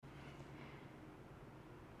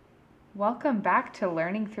Welcome back to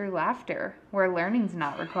Learning Through Laughter, where learning's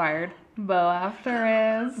not required, but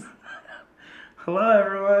laughter is. Hello,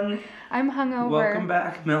 everyone. I'm hungover. Welcome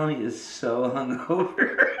back. Melanie is so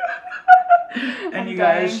hungover. And you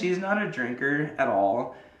dying. guys, she's not a drinker at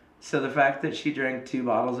all. So the fact that she drank 2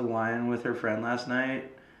 bottles of wine with her friend last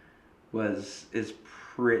night is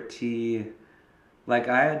pretty... Like,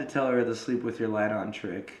 I had to tell her the sleep with your light on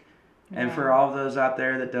trick. And Yeah. for all of those out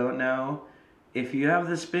there that don't know, if you have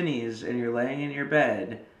the spinnies and you're laying in your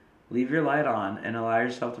bed, leave your light on and allow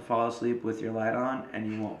yourself to fall asleep with your light on,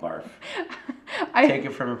 and you won't barf. Take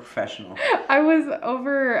it from a professional. I was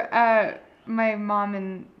over at my mom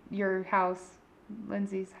and your house,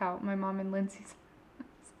 Lindsay's house, my mom and Lindsay's.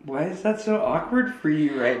 Why is that so awkward for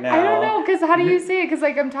you right now? I don't know, because how do you say it? Because,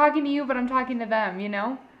 like, I'm talking to you, but I'm talking to them, you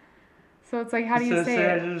know? So it's like, how do you say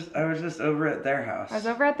it? I was just over at their house. I was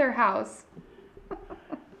over at their house.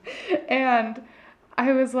 And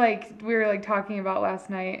I was like, we were like talking about last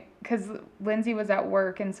night, because Lindsay was at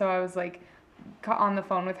work, and so I was like on the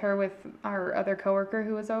phone with her with our other coworker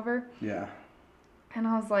who was over. Yeah. And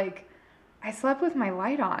I was like, I slept with my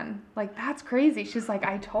light on. Like, that's crazy. She's like,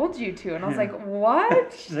 I told you to. And I was like,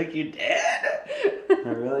 what? She's like, you did? I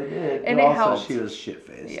really did. And but it also, helped. she was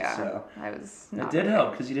shit-faced. Yeah. So. I was not. It did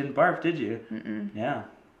help, because you didn't barf, did you? Mm-mm. Yeah.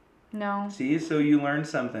 No. See? So you learned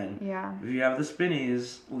something. Yeah. If you have the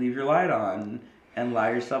spinnies, leave your light on and allow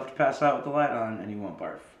yourself to pass out with the light on, and you won't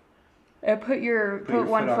barf. Put your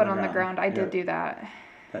one foot foot on on the the ground. ground. I did Yep. do that.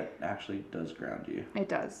 That actually does ground you. It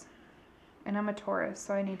does. And I'm a Taurus,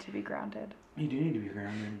 so I need to be grounded. You do need to be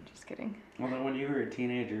grounded. Just kidding. Although when you were a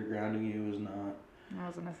teenager, grounding you was not. That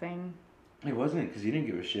wasn't a thing. It wasn't, because you didn't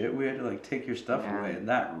give a shit. We had to, like, take your stuff Yeah. away, and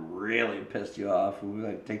that really pissed you off. We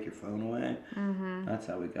like, take your phone away. Mm-hmm. That's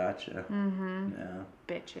how we got you. Mm-hmm. Yeah.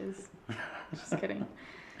 Bitches. Just kidding.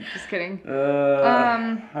 Just kidding.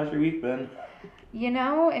 How's your week been? You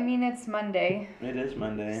know, I mean, it's Monday. It is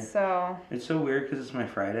Monday. So, It's so weird, because it's my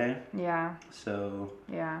Friday. yeah. So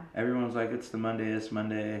Yeah. everyone's like, it's the Mondayest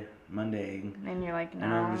Monday. And you're like, no.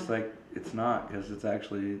 And I'm just like, it's not, because it's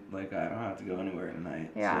actually, like, I don't have to go anywhere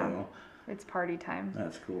tonight. Yeah. So It's party time.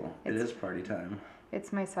 that's cool. It It's- is party time.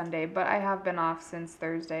 It's my Sunday, but I have been off since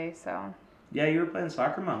Thursday, so Yeah, you were playing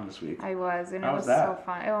Soccer Mom this week. I was, and How it was was so that?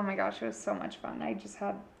 fun. Oh my gosh, it was so much fun. I just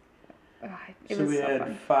had, it So was we so had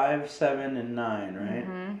fun. 5, 7, and 9, right?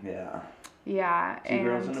 Mhm. Yeah. Yeah, 2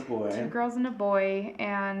 girls and a boy. 2 girls and a boy,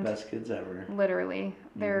 and Best kids ever. literally,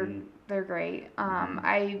 they're Mhm. great. Mhm.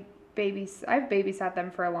 I've babysat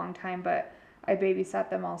them for a long time, but I babysat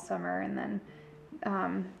them all summer, and then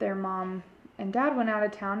their mom and dad went out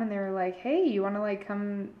of town, and they were like, "Hey, you want to like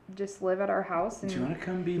come just live at our house and Do you want to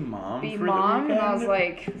come be mom be for mom?" the weekend? And I was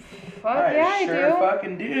like, "Fuck yeah, I sure do."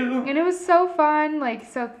 fucking do. And it was so fun. Like,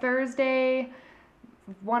 so Thursday,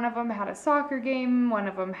 one of them had a soccer game, one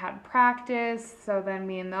of them had practice. So then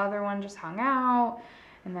me and the other one just hung out.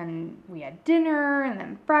 And then we had dinner. And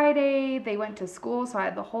then Friday, they went to school. So I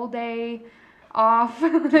had the whole day off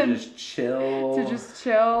To just chill. to just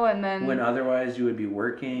chill. And then, When otherwise you would be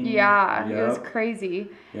working. yeah, it was Yep. crazy.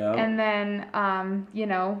 Yep. And then,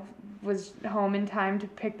 was home in time to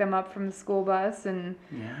pick them up from the school bus. And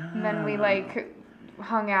then we like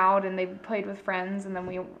hung out and they played with friends, and then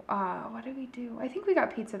we what did we do? I think we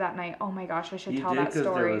got pizza that night. Oh my gosh, I should You tell did, that because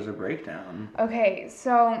there story. was a breakdown. Okay,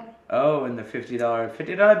 so Oh, and the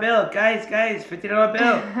 $50 bill, guys, $50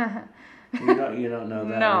 bill. you don't know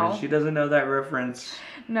that. No. One. She doesn't know that reference.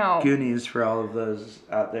 no. Goonies for all of those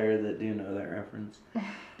out there that do know that reference.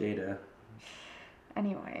 Data.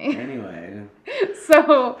 Anyway, Anyway.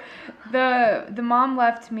 so the mom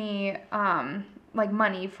left me like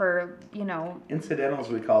money for, Incidentals,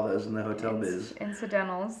 we call those in the hotel biz.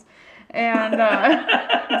 incidentals. And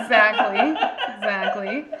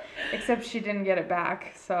exactly. Except she didn't get it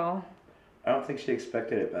back, so I don't think she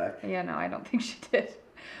expected it back. yeah, no, I don't think she did.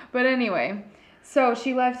 But anyway, so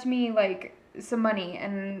she left me like some money,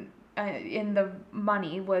 and in the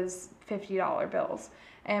money was $50 bills,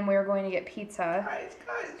 and we were going to get pizza. Guys,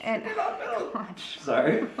 And $50 bill. gosh.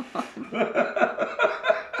 Sorry.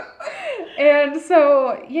 And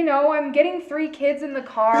so, I'm getting 3 kids in the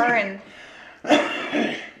car, and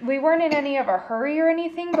we weren't in any of a hurry or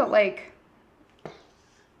anything, but like,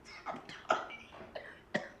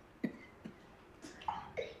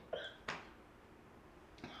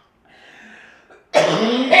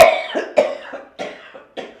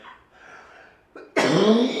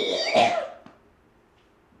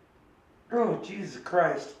 Oh, Jesus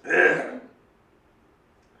Christ.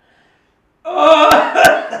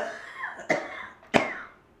 Oh!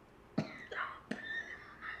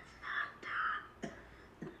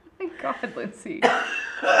 my God, Lindsay.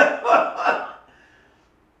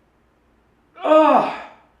 Oh.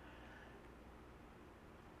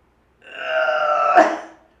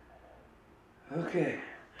 Okay.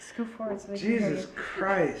 Scoot forward so they can hear you. Jesus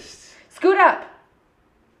Christ. Scoot up.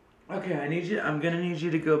 Okay, I'm gonna need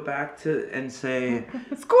you to go back to and say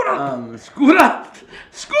Scoot up. Scoot up.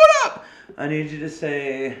 Scoot up. I need you to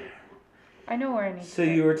say. I know where I need. So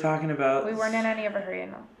you were talking about. We weren't in any of a hurry,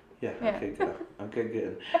 no. Yeah. Okay. Good. Okay.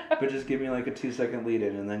 Good. But just give me like a 2-second lead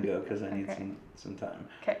in and then go because I need some time.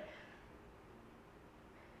 Okay.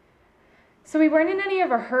 So we weren't in any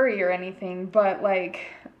of a hurry or anything, but like,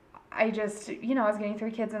 I just, I was getting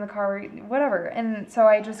 3 kids in the car, whatever, and so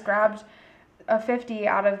I just grabbed a 50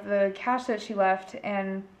 out of the cash that she left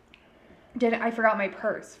and I forgot my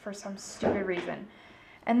purse for some stupid reason.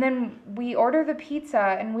 And then we ordered the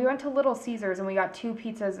pizza and we went to Little Caesars and we got 2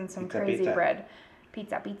 pizzas and some crazy bread.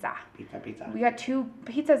 Pizza. We got 2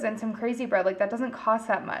 pizzas and some crazy bread. Like, that doesn't cost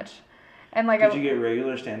that much. And like, did you get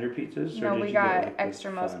regular standard pizzas? No, we got like extra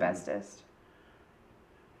most bestest.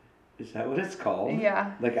 Is that what it's called?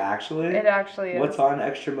 Yeah. Like, actually? It actually is. What's on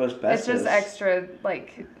extra most bestest? It's just extra,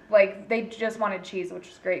 like they just wanted cheese, which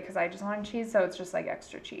is great because I just wanted cheese, so it's just like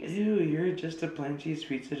extra cheese. Ew, you're just a plain cheese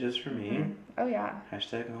pizza just for me? Mm-hmm. Oh, yeah.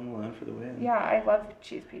 Hashtag Home Alone for the win. Yeah, I love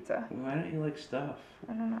cheese pizza. Why don't you like stuff?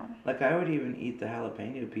 I don't know. Like, I would even eat the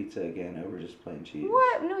jalapeno pizza again over just plain cheese.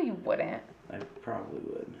 What? No, you wouldn't. I probably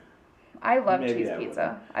would. I love cheese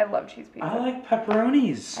pizza. I love cheese pizza. I like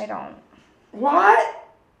pepperonis. I don't. What?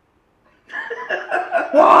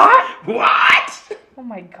 What? What? Oh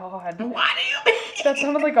my god. What do you mean? That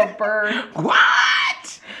sounded like a bird.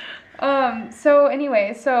 What? So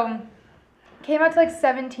anyway, came out to like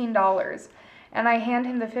 $17. And I hand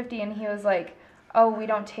him the 50 and he was like, "Oh, we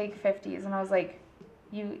don't take 50s." And I was like,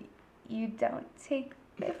 You don't take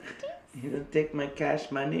 50s? You don't take my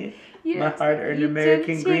cash money? My hard-earned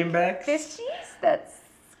American greenbacks? 50s? That's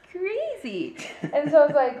crazy. And so I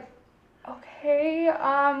was like, okay,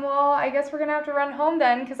 well, I guess we're going to have to run home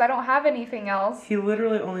then because I don't have anything else. He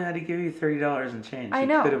literally only had to give you $30 and change. I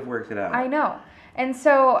know. He could have worked it out. I know. And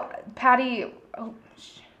so Patty, oh,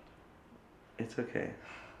 shit. It's okay.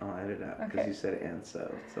 I'll edit out because you said "and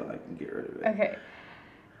so I can get rid of it. Okay.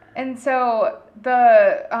 And so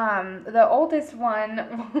the oldest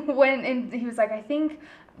one went and he was like, "I think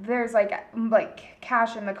there's like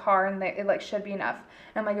cash in the car and it like should be enough."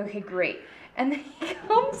 And I'm like, "Okay, great." And then he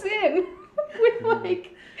comes in with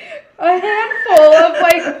like a handful of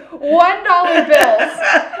like $1 bills.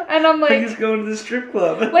 And I'm like, he's going to the strip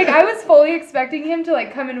club. Like, I was fully expecting him to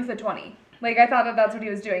like come in with a 20. Like, I thought that's what he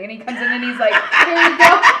was doing. And he comes in and he's like, "Here you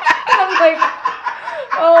go." And I'm like,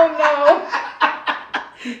 oh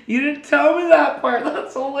no. You didn't tell me that part.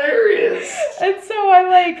 That's hilarious. And so I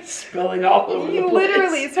like spilling all over the place.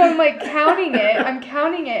 Literally. So I'm like counting it.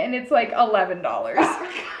 And it's like $11.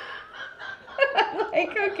 I'm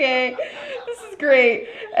like, okay, this is great.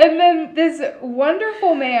 And then this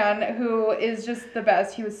wonderful man who is just the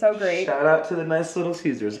best. He was so great. Shout out to the nice Little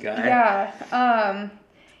Caesars guy. Yeah.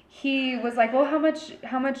 He was like, "Well, how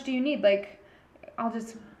much do you need? Like, I'll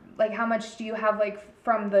just, like, how much do you have, like,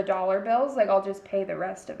 from the dollar bills? Like, I'll just pay the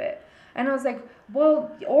rest of it." And I was like,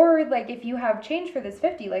 "Well, or, like, if you have change for this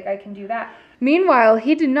 50, like, I can do that." Meanwhile,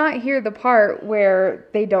 he did not hear the part where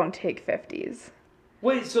they don't take 50s.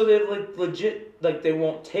 Wait, so they, like, legit, like, they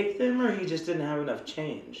won't take them, or he just didn't have enough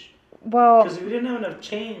change? Well, because if he didn't have enough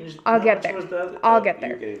change, I'll get there. I'll get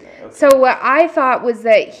there. Okay. So what I thought was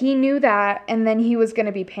that he knew that, and then he was going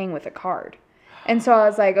to be paying with a card. And so I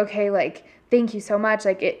was like, okay, like, thank you so much.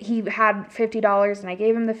 Like, he had $50, and I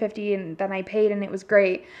gave him the 50, and then I paid, and it was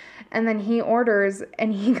great. And then he orders,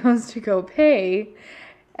 and he goes to go pay,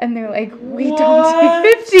 and they're like, "We don't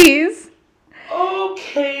take 50s.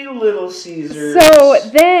 Okay, Little Caesars. So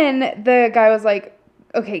then the guy was like,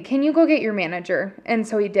 "Okay, can you go get your manager?" And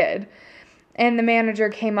so he did. And the manager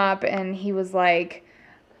came up and he was like,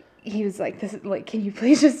 "This is like, can you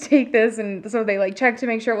please just take this?" And so they like checked to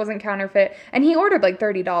make sure it wasn't counterfeit. And he ordered like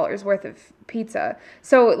 $30 worth of pizza.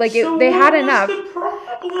 So like they had enough. What was the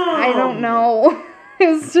problem? I don't know. It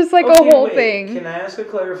was just like a whole thing. Can I ask a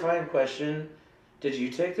clarifying question? Did you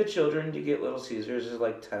take the children to get Little Caesars at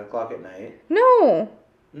like 10 o'clock at night? No.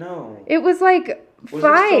 It was like 5. Was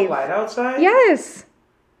it still light outside? Yes.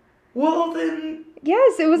 Well then.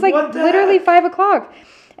 Yes, it was like literally 5 o'clock.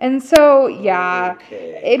 And so, yeah.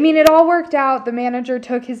 Okay. I mean, it all worked out. The manager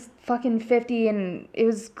took his fucking 50 and it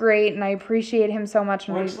was great and I appreciate him so much.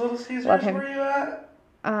 And which Little Caesars were you at?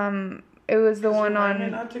 It was the one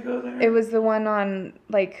on. Not to go there? It was the one on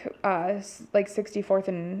like 64th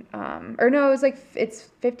and or no, it was like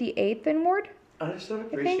it's 58th and Ward. I just don't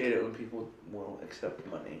appreciate it when people won't accept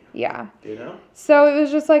money. Yeah. You know? So it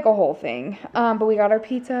was just like a whole thing. But we got our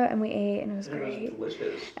pizza and we ate and it was great. It was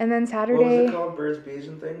delicious. And then Saturday. What was it called? Birds, bees,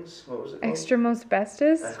 and things? What was it called? Extra most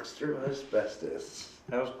bestest. Extra most bestest.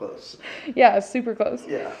 That was close. Yeah, super close.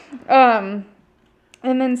 Yeah.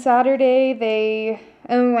 And then Saturday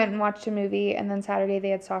and we went and watched a movie, and then Saturday they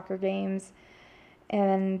had soccer games.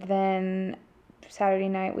 And then Saturday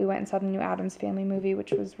night we went and saw the new Addams Family movie,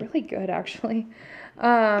 which was really good actually.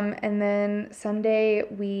 And then Sunday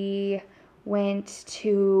we went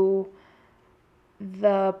to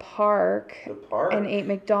the park. And ate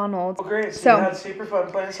McDonald's. Oh, great. So you had super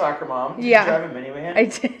fun playing soccer, Mom. Did you drive a minivan? I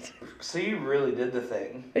did. So you really did the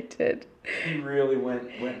thing. I did. You really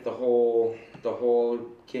went the whole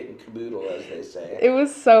kit and caboodle, as they say. It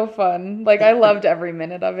was so fun. Like, I loved every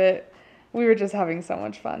minute of it. We were just having so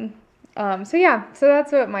much fun. So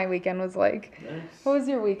that's what my weekend was like. Nice. What was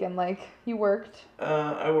your weekend like? You worked?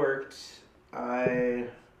 I worked. That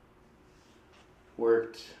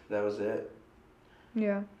was it.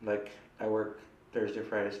 Yeah. Like, I work Thursday,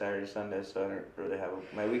 Friday, Saturday, Sunday, so I don't really have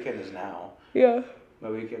my weekend is now. Yeah. My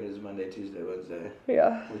weekend is Monday, Tuesday, Wednesday.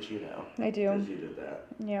 Yeah. Which you know. I do. Because you did that.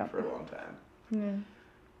 Yeah. For a long time. Yeah.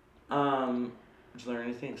 Did you learn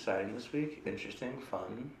anything exciting this week? Interesting,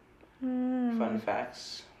 fun? Fun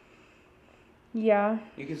facts? Yeah.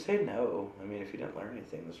 You can say no. I mean, if you didn't learn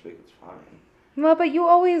anything this week, it's fine. Well, but you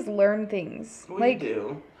always learn things. Well, you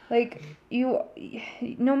do. Like,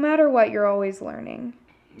 no matter what, you're always learning.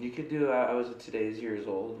 You could do, I was 2 years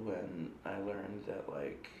old when I learned that,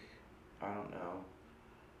 like, I don't know,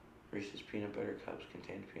 Reese's peanut butter cups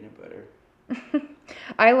contained peanut butter.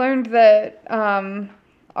 I learned that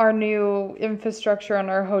our new infrastructure on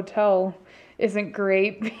our hotel isn't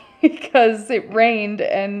great because it rained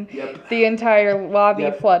and the entire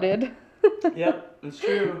lobby flooded. Yep, it's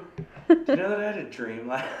true. Do you know that I had a dream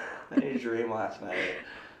last night?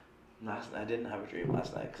 I didn't have a dream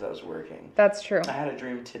last night because I was working. That's true. I had a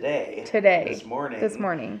dream today. This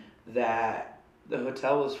morning. That the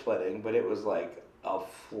hotel was flooding, but it was like a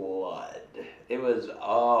flood. It was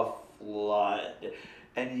a flood.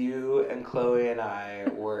 And you and Chloe and I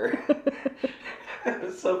were... It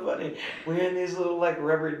was so funny. We had these little, like,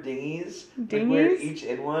 rubber dinghies. Dinghies? Like, we're each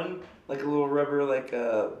in one. Like a little rubber, like,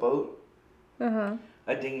 boat. Uh-huh.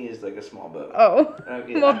 A dinghy is like a small boat. Oh.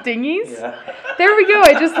 Yeah. Well, dinghies? Yeah. There we go.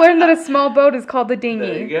 I just learned that a small boat is called a dinghy.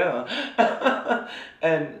 There you go.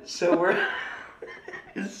 And so we're...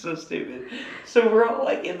 It's so stupid. So we're all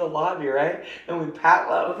like in the lobby, right? And we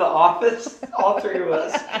paddle out of the office, all three of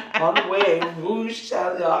us, on the way, whoosh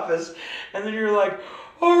out of the office. And then you're like,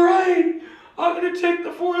 all right, I'm going to take the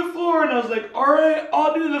 4th floor. And I was like, all right,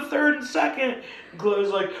 I'll do the 3rd and 2nd. And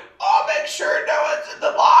Chloe's like, I'll make sure no one's in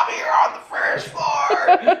the lobby or on the 1st floor.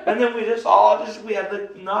 And then we had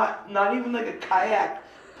like not even like a kayak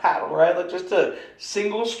paddle, right? Like just a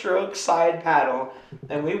single stroke side paddle.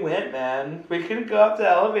 And we went, man. We couldn't go up the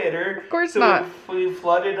elevator. Of course not. We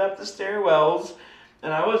flooded up the stairwells.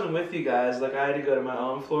 And I wasn't with you guys. Like I had to go to my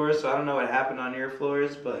own floor, so I don't know what happened on your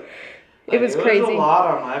floors, but it was crazy. It was a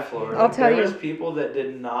lot on my floor. I'll tell you. There was people that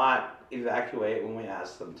did not evacuate when we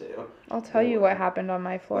asked them to. I'll tell you what happened on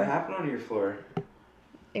my floor. What happened on your floor?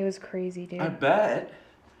 It was crazy, dude. I bet.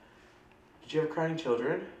 Did you have crying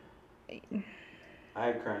children? I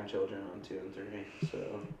had crying children on 2 and 3,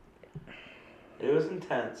 so it was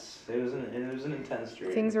intense. It was an intense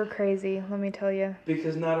dream. Things were crazy, let me tell you.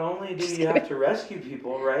 Because not only do you have to rescue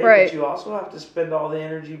people, right? But you also have to spend all the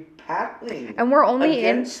energy paddling. And we're only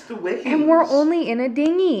against the waves. And we're only in a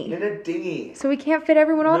dinghy. In a dinghy. So we can't fit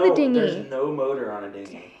everyone on the dinghy. There's no motor on a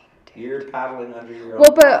dinghy. You're paddling under your own.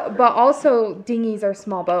 Well, but also dinghies are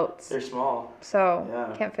small boats. They're small.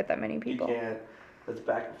 So can't fit that many people. You can't. It's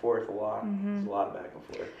back and forth a lot. Mm-hmm. It's a lot of back and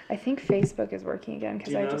forth. I think Facebook is working again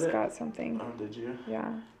because I just got something. Oh, did you?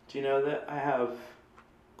 Yeah. Do you know that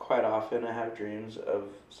quite often I have dreams of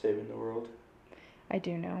saving the world? I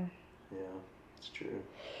do know. Yeah, it's true.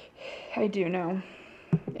 I do know.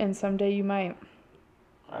 And someday you might.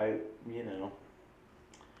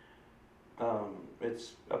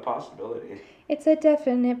 It's a possibility. It's a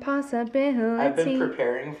definite possibility. I've been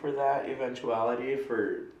preparing for that eventuality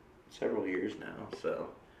for several years now, so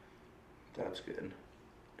that's good.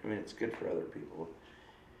 I mean, it's good for other people.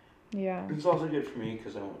 Yeah. It's also good for me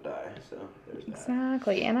because I won't die, so there's that.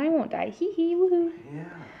 Exactly, and I won't die. Hee hee, woohoo. Yeah.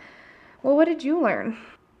 Well, what did you learn?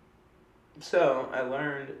 So, I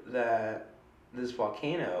learned that this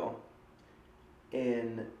volcano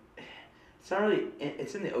it's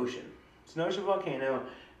in the ocean. It's an ocean volcano.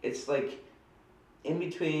 It's like in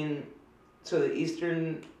between, so the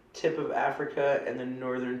eastern tip of Africa and the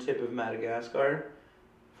northern tip of Madagascar.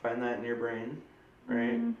 Find that in your brain,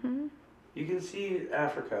 right? Mm-hmm. You can see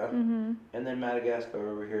Africa, Mm-hmm. and then Madagascar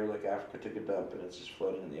over here, like Africa took a dump and it's just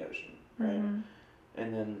floating in the ocean, right? Mm-hmm.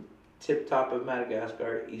 And then tip top of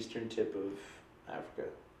Madagascar, eastern tip of Africa,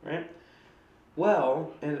 right?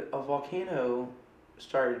 Well, and a volcano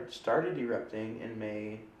started erupting in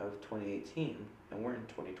May of 2018, and we're in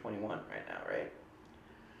 2021 right now, right?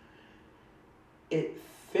 It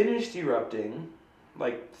finished erupting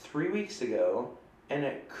like 3 weeks ago, and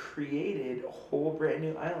it created a whole brand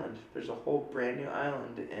new island. There's a whole brand new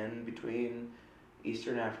island in between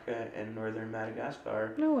Eastern Africa and Northern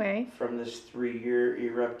Madagascar No way. from this 3-year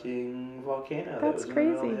erupting volcano that That's was in the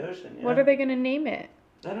middle of crazy. the ocean. Yeah. What are they going to name it?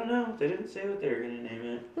 I don't know. They didn't say what they were going to name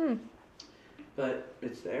it. Hmm. But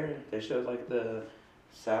it's there. They showed like the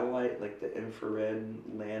satellite, like the infrared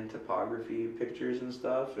land topography pictures and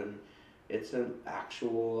stuff, and it's an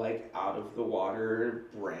actual like out of the water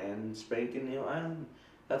brand spanking new island.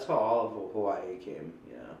 That's how all of Hawaii came.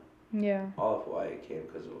 You know, Yeah, all of Hawaii came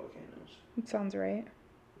because of volcanoes. that sounds right.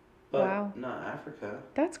 But Wow. not Africa.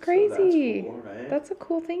 That's So crazy. that's cool, right? That's a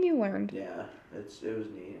cool thing you learned. Yeah, it was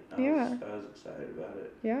neat. Yeah. I was excited about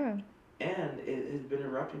it. Yeah. And it has been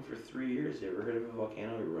erupting for 3 years. You ever heard of a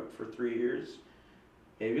volcano erupt for 3 years?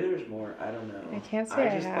 Maybe there's more. I don't know. I can't say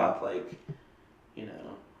I just have. thought like, you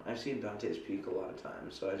know, I've seen Dante's Peak a lot of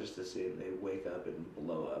times, so I just assumed they wake up and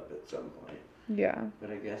blow up at some point. Yeah,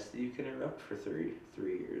 But I guess you can erupt for three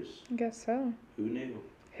years. I guess so. Who knew?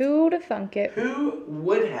 Who'da thunk it? Who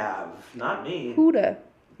would have? Not me. Who'da?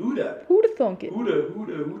 Who'da? Who'da thunk it? Who'da?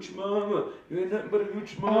 Hoochie mama. You ain't nothing but a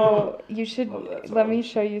hoochie mama. Oh, you should Love that let me song.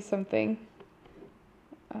 show you something.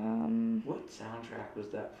 What soundtrack was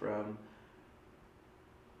that from?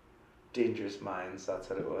 Dangerous Minds, that's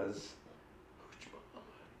what it was.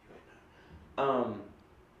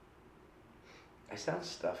 I sound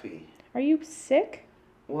stuffy. Are you sick?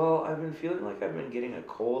 Well, I've been feeling like I've been getting a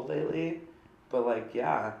cold lately, but like,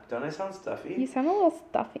 yeah, don't I sound stuffy? You sound a little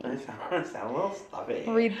stuffy. I sound a little stuffy.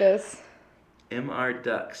 Read this. MR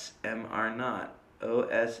ducks, MR not.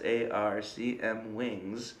 OSARCM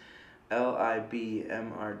wings. LIB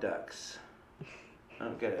MR ducks. I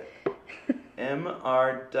don't get it.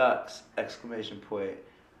 MR ducks! Exclamation point.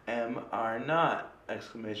 MR not!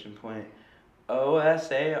 Exclamation point.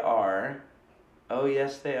 OSAR. Oh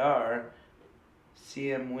yes they are.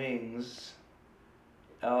 CM wings.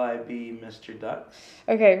 LIB Mr. Ducks.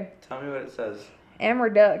 Okay, Tell me what it says. M or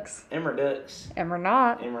ducks? MR ducks. M or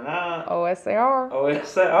not? MR not. OSAR. Oh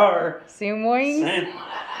yes they are. Seam wings. Same.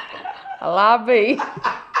 LIB.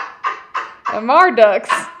 MR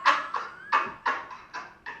ducks.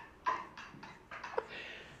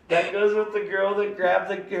 That goes with the girl that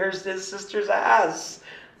grabbed his sister's ass.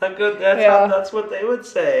 That's Yeah. that's what they would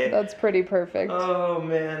say. That's pretty perfect. Oh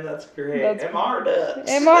man, that's great. That's- MR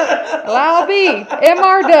ducks. MR. LIB.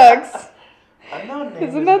 MR ducks. Unknown name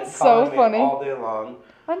Isn't has that been so calling me funny? all day long.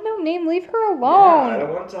 Unknown name, leave her Yeah, I alone.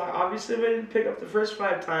 don't want to. Obviously, if I didn't pick up the first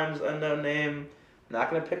 5 times, unknown name. Not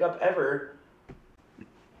gonna pick up ever.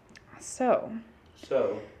 So,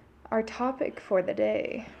 So our topic for the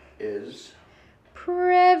day. is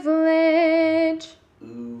Privilege.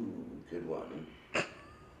 ooh, good one.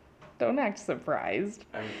 Don't act surprised.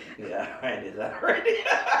 I did that already.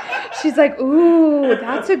 She's like, ooh,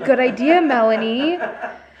 that's a good idea, Melanie.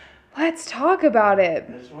 Let's talk about it.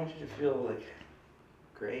 I just want you to feel like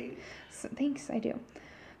great. So, thanks, I do.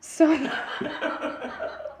 So,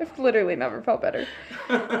 I've literally never felt better.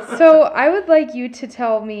 So, I would like you to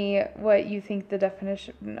tell me what you think the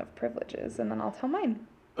definition of privilege is, and then I'll tell mine.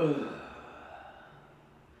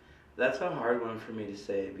 That's a hard one for me to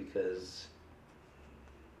say because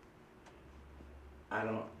I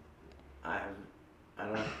don't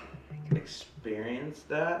experience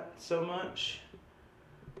that so much.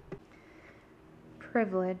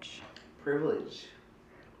 Privilege. Privilege.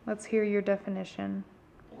 Let's hear your definition.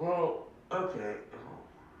 Well, okay. Oh,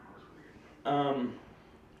 that was weird.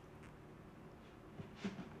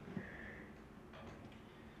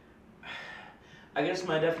 I guess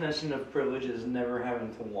my definition of privilege is never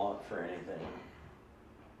having to want for anything.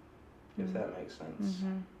 If that makes sense.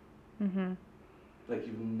 Mm-hmm. Mm-hmm. Like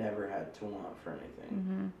you've never had to want for anything.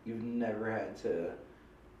 Mm-hmm. You've never had to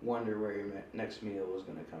wonder where your next meal was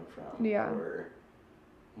going to come from. Yeah. Or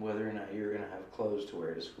whether or not you were going to have clothes to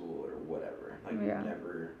wear to school or whatever. Like Yeah. you've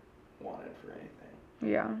never wanted for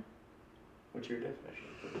anything. Yeah. What's your definition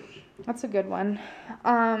of privilege? That's a good one.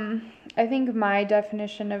 I think my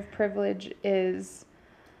definition of privilege is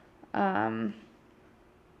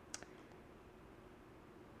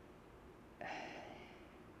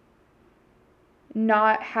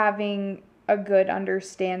not having a good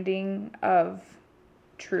understanding of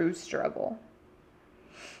true struggle.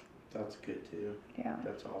 That's good too. Yeah.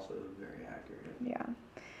 That's also very accurate. Yeah.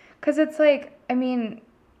 Because it's like, I mean,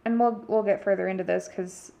 and we'll get further into this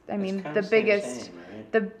because, I mean, the biggest, same,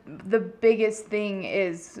 right? the biggest thing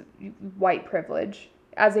is white privilege.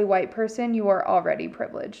 As a white person, you are already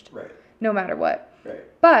privileged. Right. No matter what. Right.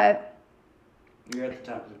 But you're at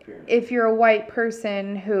the top of the pyramid. If you're a white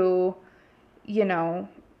person who, you know,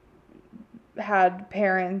 had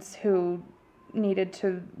parents who needed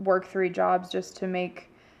to work 3 jobs just to make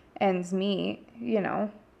ends meet, you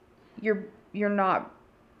know, you're not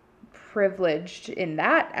privileged in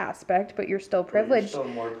that aspect, but you're still privileged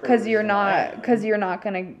because you're not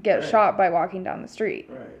going to get shot by walking down the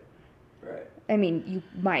street. Right. I mean, you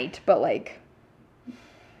might, but like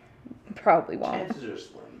probably won't. Chances are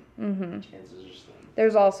slim. Mm-hmm. Chances are slim.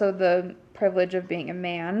 There's also the privilege of being a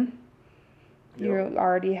man. Yep. You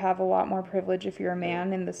already have a lot more privilege if you're a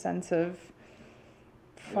man in the sense of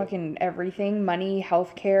fucking everything, money,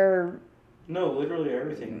 healthcare. No, literally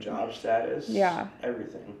everything. Job status. Yeah.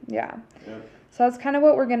 Everything. Yeah. Yep. So that's kind of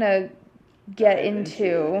what we're going to get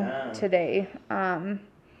into today.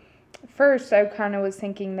 First, I kind of was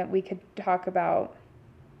thinking that we could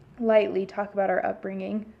lightly talk about our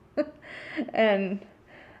upbringing and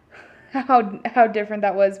how different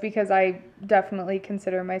that was, because I definitely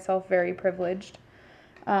consider myself very privileged.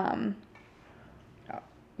 Yeah.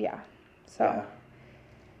 So. Yeah.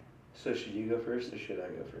 So should you go first or should I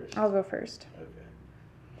go first? I'll go first. Okay.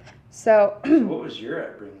 So what was your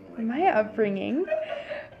upbringing like? My upbringing?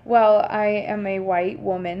 Well, I am a white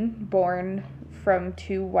woman born from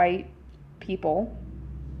 2 white people.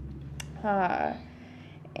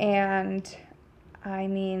 And I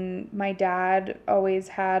mean, my dad always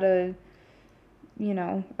had a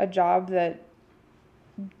job that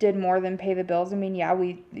did more than pay the bills. I mean, yeah,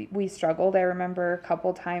 we struggled. I remember a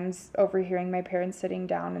couple times overhearing my parents sitting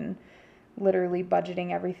down and literally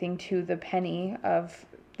budgeting everything to the penny of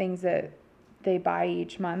things that they buy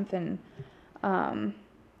each month. And,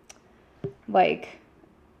 but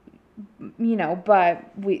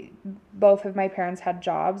both of my parents had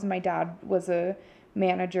jobs. My dad was a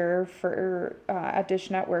manager at Dish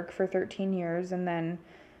Network for 13 years, and then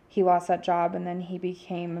he lost that job, and then he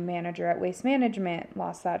became a manager at Waste Management,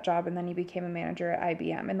 lost that job, and then he became a manager at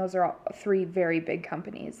IBM. And those are all 3 very big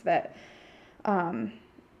companies that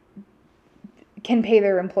can pay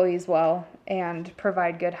their employees well and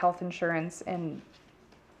provide good health insurance. And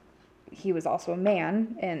he was also a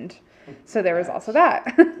man, and so there was also that.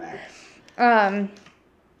 And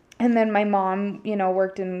then my mom,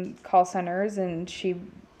 worked in call centers, and she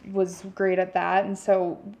was great at that. And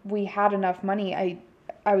so we had enough money.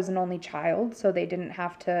 I was an only child, so they didn't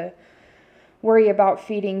have to worry about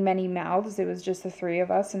feeding many mouths. It was just the 3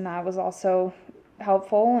 of us, and that was also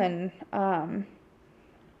helpful. And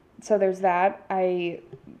so there's that.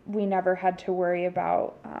 We never had to worry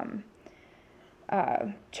about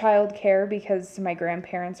child care because my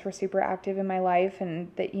grandparents were super active in my life,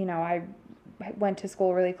 and that I went to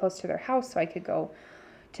school really close to their house, so I could go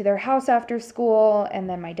to their house after school, and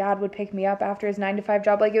then my dad would pick me up after his 9-to-5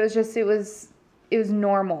 job. Like, it was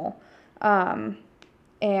normal.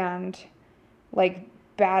 And like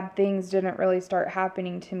bad things didn't really start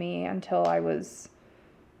happening to me until I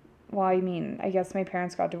guess my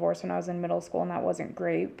parents got divorced when I was in middle school, and that wasn't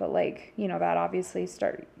great, but like, that obviously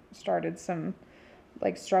started some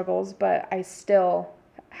like struggles, but I still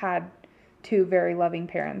had 2 very loving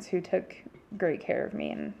parents who took great care of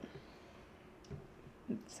me, and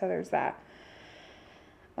so there's that.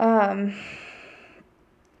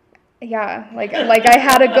 Yeah, like I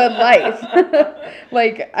had a good life.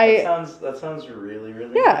 That sounds really,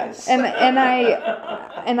 really nice. And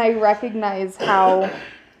I recognize how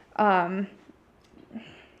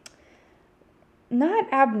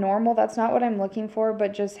not abnormal, that's not what I'm looking for,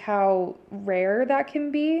 but just how rare that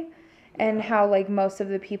can be, and how like most of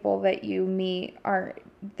the people that you meet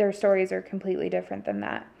their stories are completely different than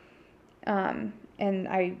that. And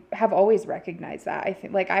I have always recognized that. I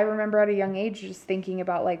think, like, I remember at a young age just thinking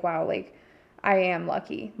about, like, wow, like, I am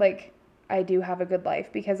lucky. Like, I do have a good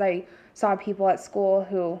life, because I saw people at school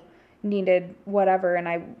who needed whatever, and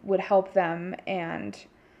I would help them. And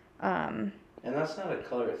that's not a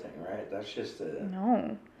color thing, right? That's just a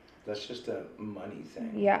money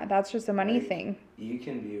thing. Yeah, that's just a money thing. You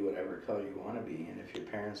can be whatever color you want to be, and if your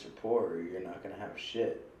parents are poor, you're not going to have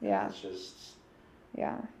shit. Yeah. It's just...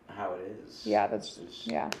 Yeah. How it is. Yeah, It just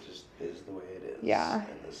is the way it is. Yeah.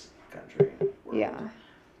 In this country. World. Yeah.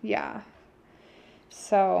 Yeah.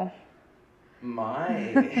 So.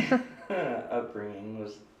 My upbringing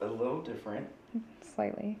was a little different.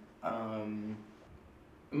 slightly.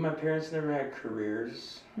 My parents never had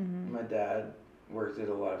careers. Mm-hmm. My dad worked at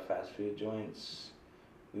a lot of fast food joints.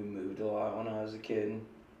 We moved a lot when I was a kid.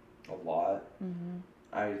 A lot. Mm-hmm.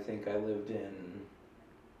 I think I lived in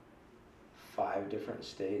 5 different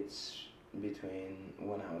states between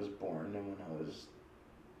when I was born and when I was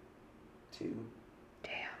 2.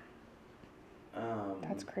 Damn.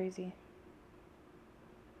 That's crazy.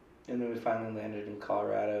 And then we finally landed in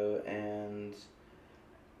Colorado, and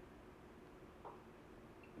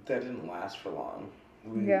that didn't last for long.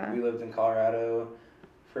 We lived in Colorado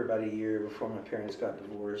for about a year before my parents got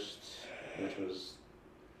divorced, which was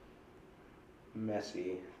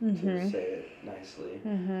messy, to say it nicely.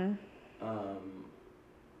 Mm-hmm.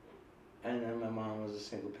 And then my mom was a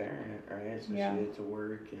single parent, right? So she had to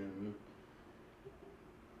work, and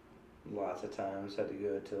lots of times had to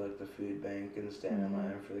go to like the food bank and stand in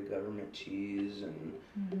line for the government cheese,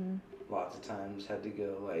 and lots of times had to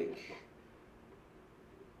go like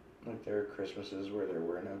there were Christmases where there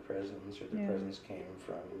were no presents, or the presents came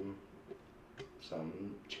from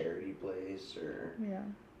some charity place or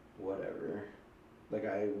whatever. Like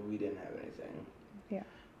we didn't have anything. Yeah.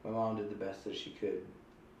 My mom did the best that she could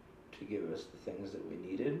to give us the things that we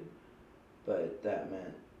needed, but that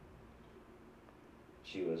meant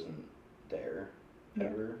she wasn't there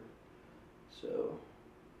ever. So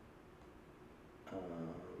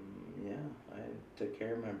I took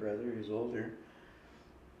care of my brother who's older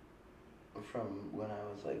from when I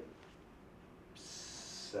was like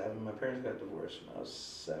 7. My parents got divorced when I was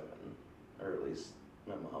 7, or at least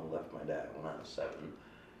my mom left my dad when I was 7.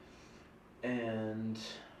 And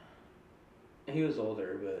he was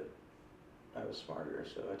older, but I was smarter,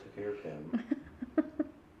 so I took care of him.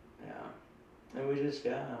 And we just,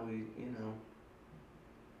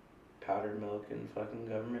 powdered milk and fucking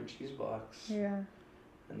government cheese blocks. Yeah.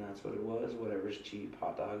 And that's what it was. Whatever's cheap,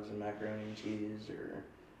 hot dogs and macaroni and cheese, or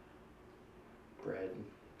bread.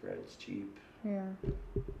 Bread's cheap. Yeah.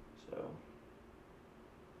 So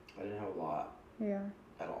I didn't have a lot. Yeah.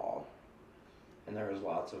 At all. And there was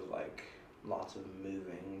lots of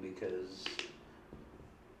moving because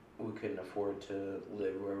we couldn't afford to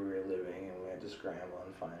live where we were living, and we had to scramble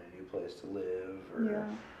and find a new place to live, or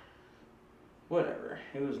whatever.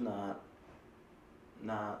 It was not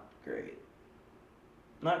great.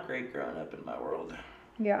 Not great growing up in my world.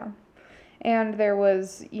 Yeah. And there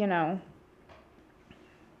was,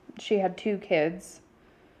 she had 2 kids.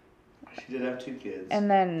 She did have 2 kids. And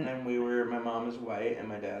then... And my mom is white and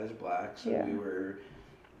my dad is black, so we were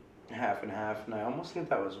half and half. And I almost think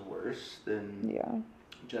that was worse than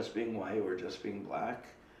just being white or just being black.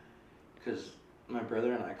 Because my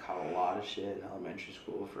brother and I caught a lot of shit in elementary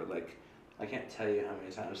school for, I can't tell you how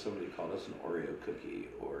many times somebody called us an Oreo cookie,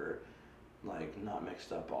 or, not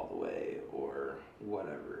mixed up all the way, or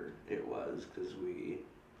whatever it was, because we,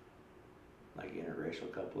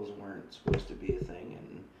 interracial couples weren't supposed to be a thing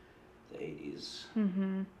in the 80s.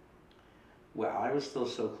 Mm-hmm. Well, I was still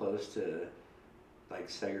so close to,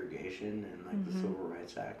 segregation and, the Civil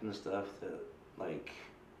Rights Act and stuff that,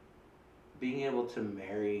 being able to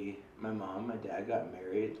marry my mom, my dad got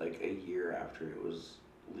married, a year after it was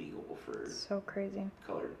legal for so crazy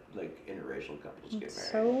colored, interracial couples to get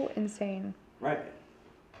married. So insane. Right.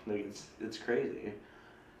 It's crazy.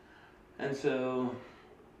 And so,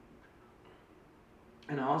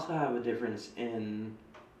 and I also have a difference in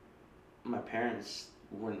my parents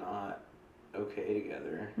were not okay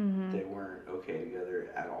together. Mm-hmm. They weren't okay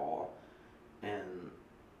together at all. And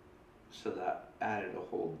so that added a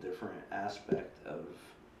whole different aspect of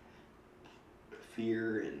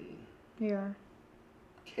fear and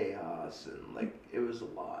chaos, and it was a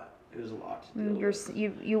lot. It was a lot to deal with.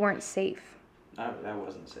 You weren't safe. I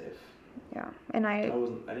wasn't safe. Yeah, and I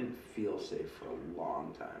didn't feel safe for a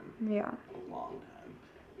long time. Yeah. A long time.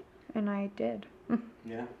 And I did.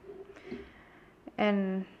 Yeah.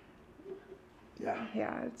 And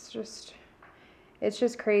yeah, it's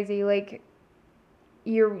just crazy.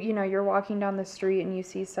 You're walking down the street and you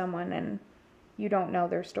see someone and you don't know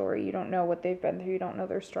their story, you don't know what they've been through, you don't know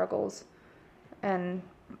their struggles,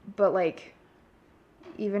 but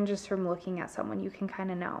even just from looking at someone, you can kind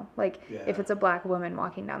of know, if it's a black woman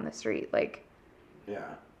walking down the street,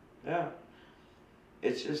 yeah,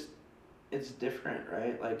 it's different,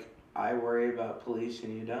 right? I worry about police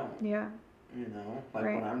and you don't. Yeah.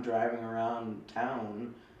 Right. When I'm driving around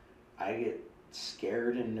town, I get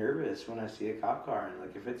scared and nervous when I see a cop car,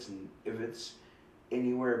 and if it's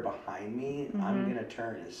anywhere behind me, I'm gonna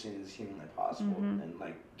turn as soon as humanly possible and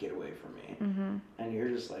get away from me. And you're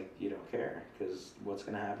just you don't care, because what's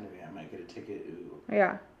gonna happen to me? I might get a ticket. Ooh.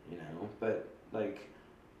 Yeah. But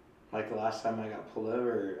Like the last time I got pulled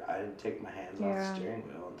over, I didn't take my hands off Yeah. the steering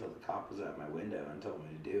wheel until the cop was at my window and told me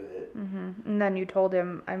to do it. And then you told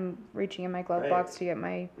him, I'm reaching in my glove Right. box to get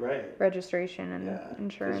my Right. registration and Yeah. 'Cause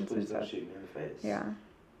insurance and please don't stuff. shoot me in the face. Yeah.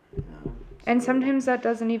 You know? And So- sometimes that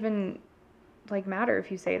doesn't even like matter if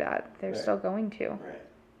you say that. They're Right. still going to. Right.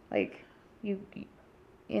 Like you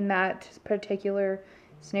in that particular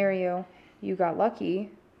scenario, you got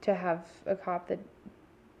lucky to have a cop that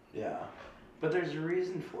Yeah. But there's a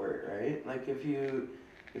reason for it, right? Like if you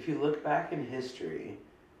look back in history,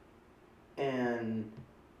 and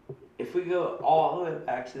if we go all the way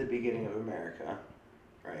back to the beginning of America,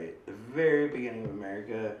 right? The very beginning of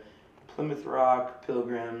America, Plymouth Rock,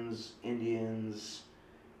 Pilgrims, Indians,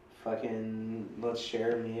 fucking let's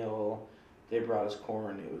share a meal. They brought us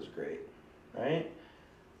corn. It was great, right?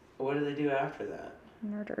 But what did they do after that?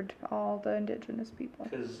 murdered all the indigenous people.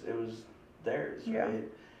 Because it was theirs, Yeah.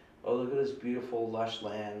 right? Oh, look at this beautiful, lush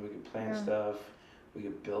land. We could plant Yeah. stuff. We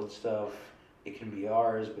could build stuff. It can be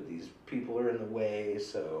ours, but these people are in the way,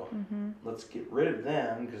 so let's get rid of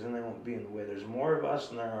them because then they won't be in the way. There's more of us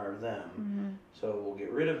than there are of them. So we'll get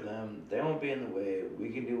rid of them. They won't be in the way. We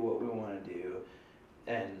can do what we want to do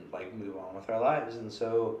and, like, move on with our lives. And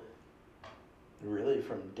so, really,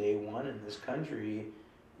 from day one in this country,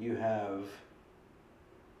 you have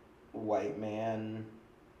white man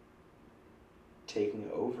taking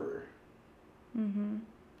over,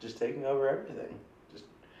 just taking over everything,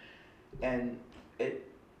 and it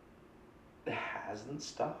hasn't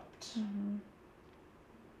stopped.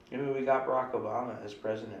 I mean, we got Barack Obama as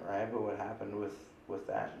president, right? But what happened with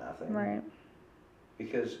that? Nothing. Right.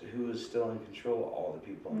 Because who was still in control? All the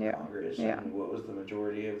people in Yeah. Congress. Yeah. And what was the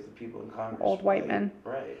majority of the people in Congress? Old white men.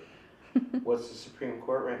 Right. What's the Supreme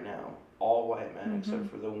Court right now? All white men except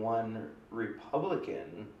for the one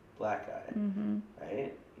Republican black guy.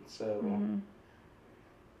 Right. So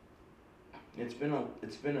it's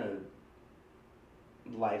been a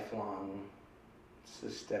lifelong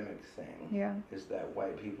systemic thing. Yeah. Is that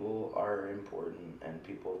white people are important and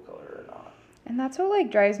people of color are not. And that's what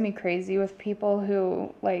like drives me crazy with people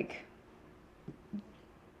who like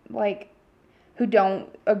who don't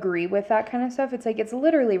agree with that kind of stuff. It's like it's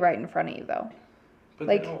literally right in front of you though. But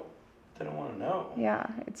Like- they don't want to know. Yeah,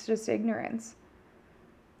 it's just ignorance.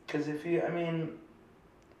 Because I mean,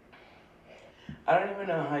 I don't even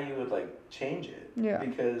know how you would like change it. Yeah.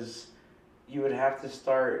 Because you would have to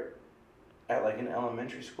start at like an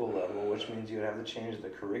elementary school level, which means you would have to change the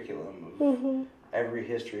curriculum of every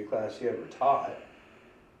history class you ever taught.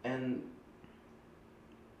 And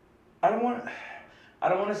I don't want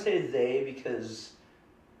to say they because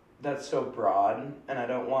that's so broad, and I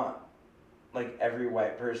don't want like every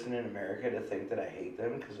white person in America to think that I hate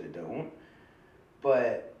them because I don't.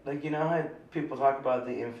 But like, you know how people talk about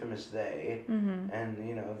the infamous they, and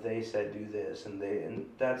you know they said do this and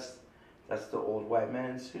that's the old white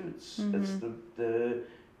men in suits. It's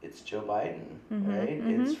it's Joe Biden, right?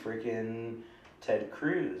 It's freaking Ted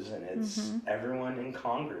Cruz, and it's everyone in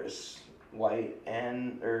Congress, white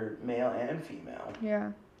or male and female.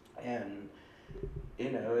 Yeah. And you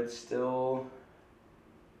know, it's still,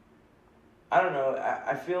 I don't know,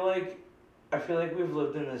 I feel like we've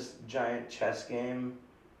lived in this giant chess game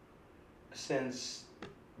since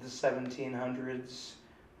the 1700s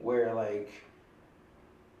where like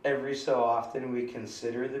every so often we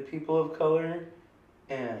consider the people of color,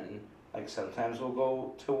 and like sometimes we'll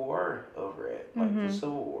go to war over it, like the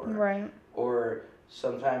Civil War. Right. Or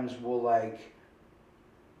sometimes we'll like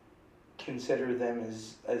consider them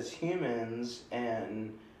as humans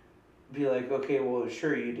and be like, okay, well,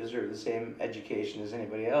 sure, you deserve the same education as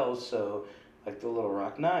anybody else, so like the Little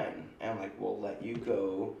Rock Nine, and like we'll let you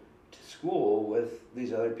go to school with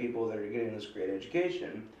these other people that are getting this great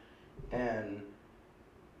education.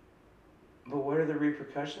 But what are the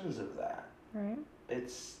repercussions of that? Right.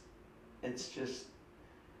 It's just,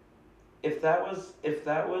 if that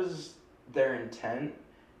was their intent,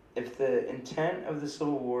 if the intent of the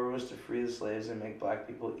Civil War was to free the slaves and make black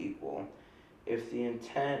people equal, if the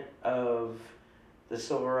intent of the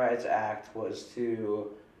Civil Rights Act was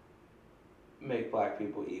to make black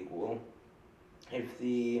people equal, if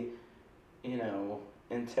the, you know,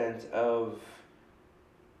 intent of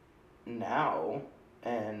now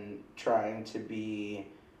and trying to be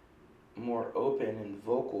more open and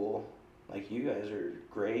vocal, like you guys are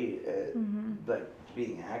great at like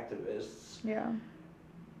being activists. Yeah.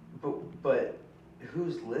 But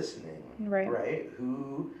who's listening? Right. Right?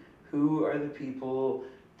 Who are the people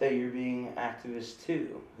that you're being activists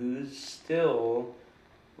to? Who's still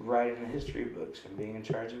writing the history books and being in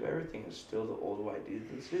charge of everything is still the old white dudes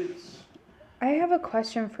in suits. I have a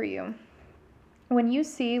question for you. when you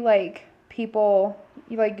see like people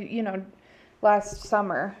like, you know, last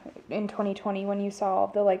summer in 2020 when you saw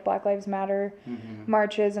the like Black Lives Matter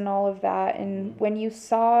marches and all of that, and when you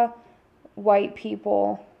saw white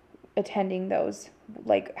people attending those,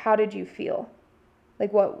 like how did you feel?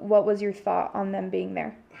 Like what was your thought on them being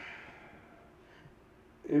there?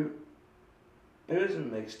 It was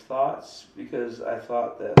mixed thoughts, because I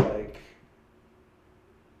thought that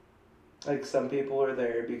like some people are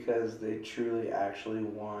there because they truly actually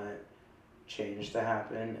want change to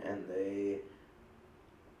happen, and they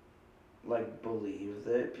like believe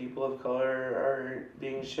that people of color are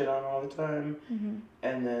being shit on all the time.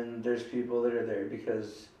 And then there's people that are there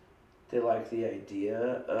because they like the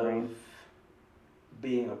idea of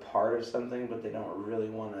being a part of something, but they don't really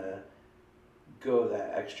want to go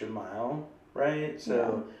that extra mile, right?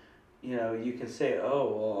 So, you know, you can say,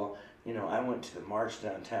 oh, well, you know, I went to the march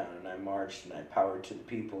downtown, and I marched, and I powered to the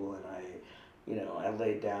people, and I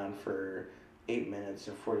laid down for 8 minutes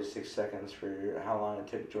and 46 seconds for how long it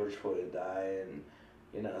took George Floyd to die, and,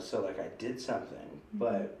 you know, so, like, I did something.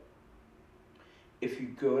 But if you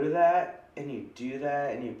go to that, and you do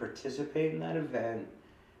that, and you participate in that event,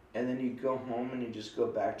 and then you go home and you just go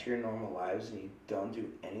back to your normal lives and you don't do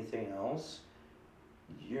anything else,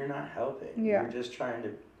 you're not helping. You're just trying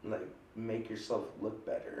to, like, make yourself look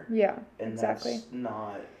better. Yeah, and exactly.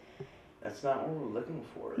 That's not what we're looking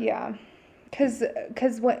for. Yeah.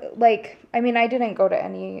 Because what, like, I mean, I didn't go to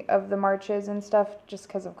any of the marches and stuff just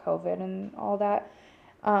because of COVID and all that.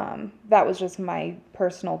 That was just my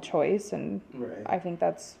personal choice, and I think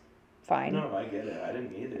that's fine. No, I get it. I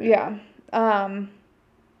didn't either. Yeah.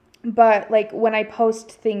 But, like, when I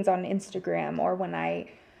post things on Instagram or when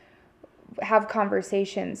I have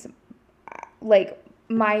conversations, like,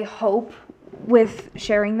 my hope with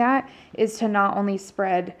sharing that is to not only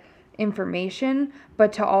spread information,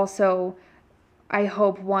 but to also, I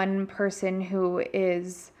hope one person who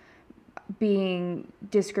is being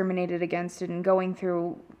discriminated against and going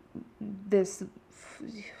through this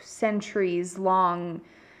centuries long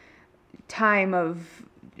time of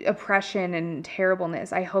oppression and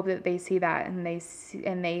terribleness, I hope that they see that and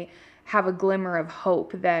they have a glimmer of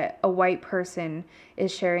hope that a white person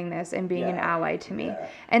is sharing this and being an ally to me.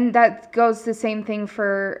 And that goes the same thing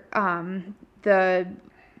for the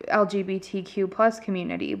LGBTQ plus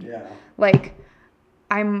community. Like,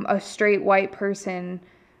 I'm a straight white person,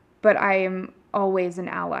 but I am always an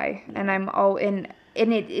ally, and I'm all in.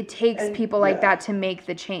 And it takes people like that to make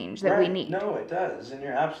the change that we need. No, it does, and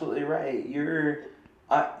you're absolutely right.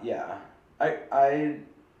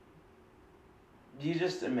 You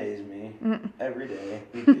just amaze me every day.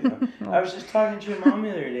 You do. I was just talking to your mom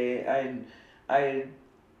the other day.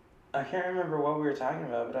 I can't remember what we were talking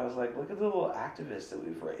about, but I was like, look at the little activist that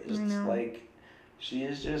we've raised. Like, she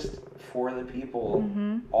is just for the people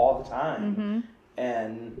all the time,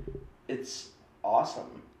 and it's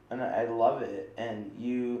awesome. And I love it, and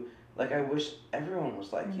I wish everyone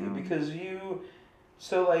was like you, because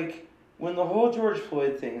so, like, when the whole George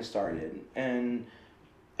Floyd thing started, and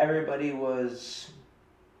everybody was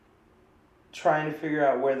trying to figure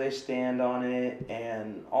out where they stand on it,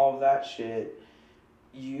 and all of that shit,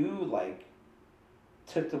 you, like,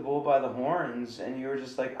 took the bull by the horns, and you were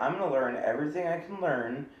just like, I'm going to learn everything I can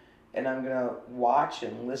learn, and I'm going to watch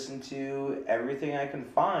and listen to everything I can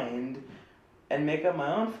find, and make up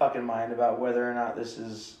my own fucking mind about whether or not this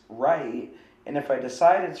is right. And if I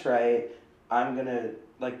decide it's right, I'm going to,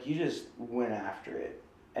 like, you just went after it.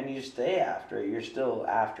 And you stay after it. You're still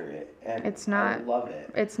after it. And I love it.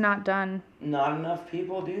 It's not done. Not enough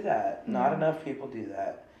people do that. Not enough people do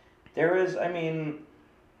that.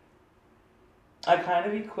 I kind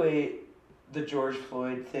of equate the George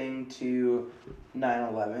Floyd thing to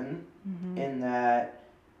 9/11 in that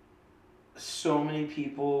so many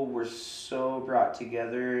people were so brought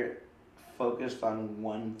together, focused on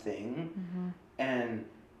one thing, and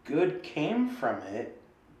good came from it,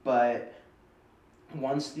 but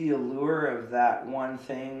once the allure of that one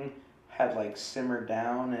thing had, like, simmered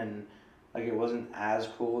down, and, like, it wasn't as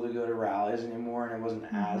cool to go to rallies anymore, and it wasn't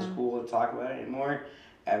as cool to talk about it anymore,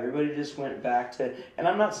 everybody just went back to, and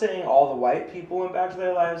I'm not saying all the white people went back to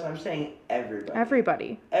their lives, I'm saying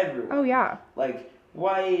everybody. Everyone. Oh, yeah. Like,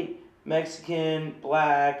 white, Mexican,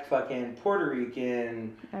 black, fucking Puerto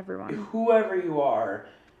Rican, everyone, whoever you are,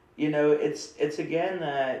 you know, it's again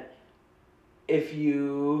that if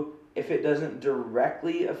it doesn't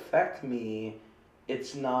directly affect me,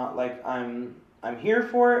 it's not like I'm here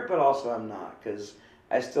for it, but also I'm not, because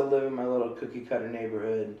I still live in my little cookie cutter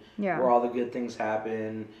neighborhood where all the good things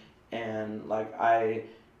happen, and, like, I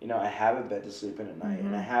you know, I have a bed to sleep in at night,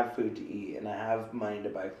 and I have food to eat, and I have money to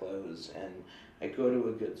buy clothes, and I go to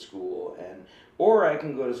a good school, or I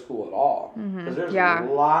can go to school at all. Because there's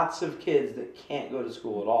lots of kids that can't go to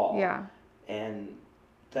school at all. Yeah. And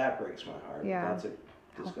that breaks my heart. Yeah. That's a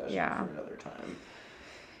discussion for another time.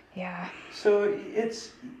 Yeah. So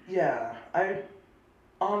I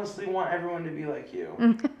honestly want everyone to be like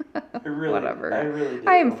you. I really, Whatever. I really do.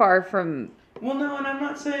 I am far from... Well, no, and I'm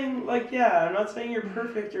not saying, I'm not saying you're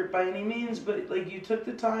perfect or by any means, but, you took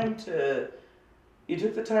the time to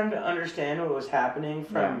understand what was happening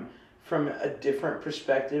from a different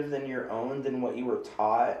perspective than your own, than what you were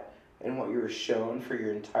taught and what you were shown for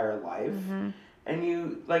your entire life. And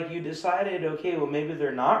you decided, okay, well, maybe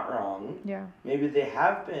they're not wrong. Yeah. Maybe they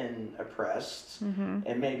have been oppressed,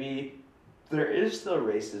 and maybe there is still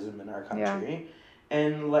racism in our country. Yeah.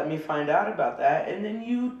 And let me find out about that. And then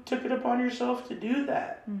you took it upon yourself to do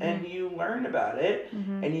that. And you learned about it.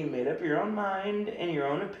 And you made up your own mind and your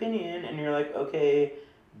own opinion. And you're like, okay,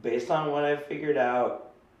 based on what I've figured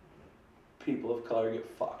out, people of color get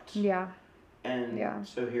fucked. Yeah. And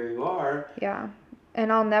so here you are. Yeah.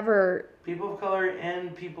 And I'll never... People of color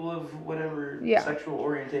and people of whatever sexual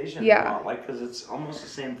orientation they want. Because it's almost the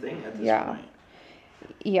same thing at this point.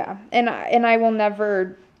 Yeah. And I will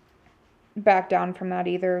never... back down from that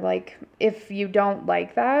either. If you don't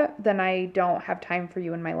like that, then I don't have time for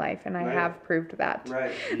you in my life, and I have proved that.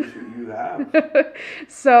 Right, you have.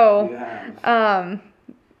 So, you have.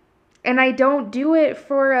 And I don't do it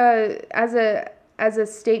for as a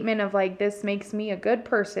statement of this makes me a good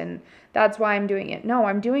person. That's why I'm doing it. No,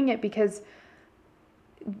 I'm doing it because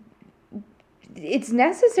it's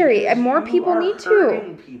necessary, because and more people need to. You're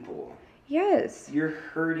hurting people. Yes. You're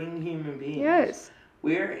hurting human beings. Yes.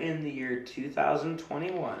 We're in the year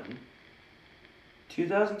 2021.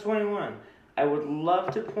 2021. I would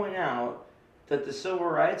love to point out that the Civil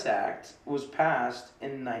Rights Act was passed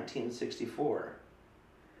in 1964.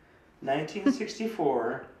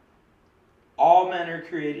 1964, all men are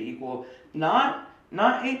created equal. Not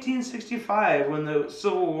 1865 when the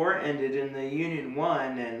Civil War ended and the Union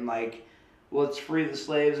won and let's free the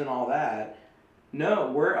slaves and all that.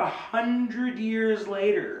 No, we're 100 years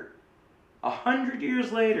later. 100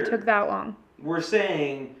 years later. It took that long. We're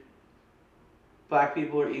saying black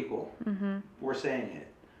people are equal. We're saying it.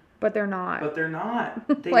 But they're not. But they're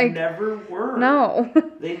not. They never were. No.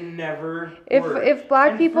 They never were. If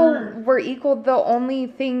black people were equal, the only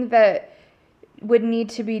thing that would need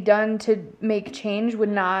to be done to make change would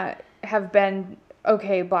not have been,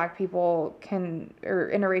 okay, black people or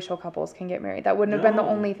interracial couples can get married. That wouldn't have been the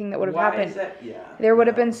only thing that would have happened. Is that? Yeah. There would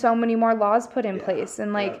have been so many more laws put in place.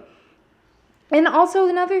 And And also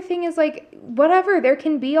another thing is whatever, there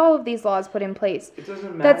can be all of these laws put in place. It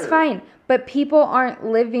doesn't matter. That's fine. But people aren't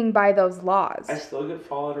living by those laws. I still get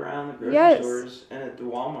followed around the grocery stores and at the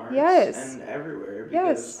Walmarts and everywhere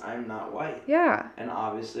because I'm not white. Yeah. And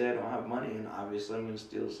obviously I don't have money and obviously I'm going to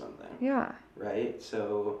steal something. Yeah. Right?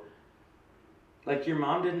 So your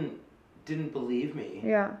mom didn't believe me.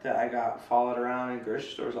 Yeah. That I got followed around in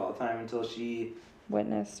grocery stores all the time until she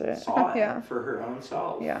witnessed it. Saw it for her own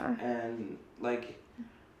self. Yeah. And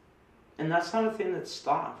and that's not a thing that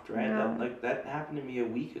stopped, right? No. That happened to me a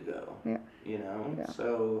week ago. Yeah. You know? Yeah.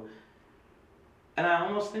 So, and I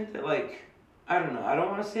almost think that I don't know, I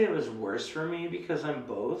don't want to say it was worse for me because I'm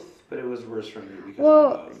both, but it was worse for me because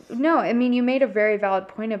I'm both. No, I mean, you made a very valid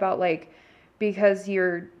point about because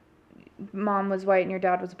your mom was white and your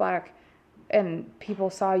dad was black, and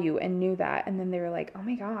people saw you and knew that, and then they were like, oh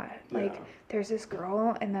my God, there's this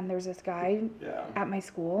girl and then there's this guy at my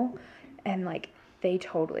school, and they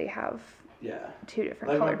totally have two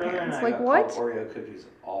different colored parents. What? Oreo cookies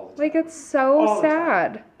all the time. It's so all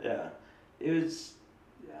sad. Yeah. It was,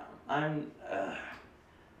 I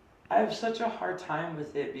have such a hard time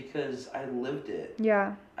with it because I lived it.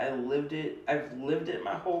 Yeah. I lived it. I've lived it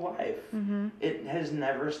my whole life. It has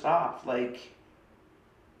never stopped. I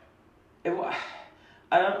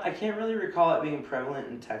can't really recall it being prevalent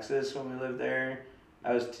in Texas when we lived there.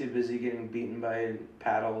 I was too busy getting beaten by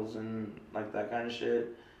paddles and that kind of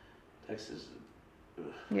shit. Texas,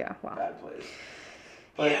 bad place.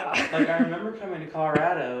 But I remember coming to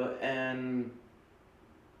Colorado and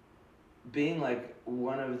being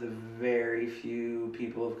one of the very few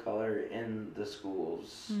people of color in the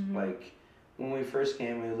schools. When we first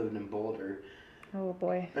came, we lived in Boulder. Oh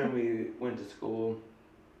boy. And we went to school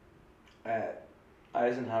at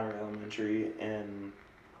Eisenhower Elementary, and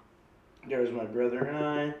there was my brother and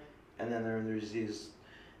I, and then there was these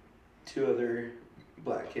two other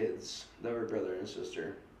black kids that were brother and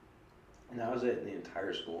sister, and that was it in the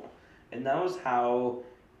entire school. And that was how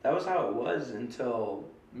it was until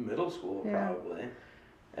middle school Yeah. probably.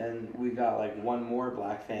 And we got like one more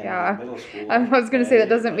black family Yeah. in middle school. I was going to say that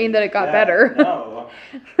doesn't mean that it got Yeah, better. No.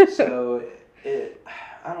 So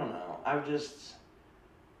I don't know.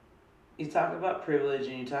 You talk about privilege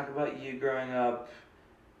and you talk about you growing up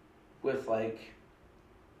with like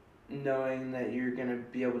knowing that you're going to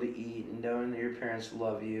be able to eat and knowing that your parents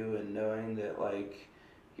love you and knowing that like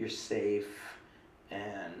you're safe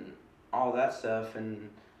and all that stuff. And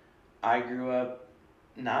I grew up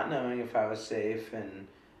not knowing if I was safe and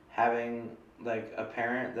having like a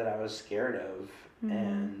parent that I was scared of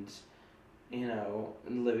and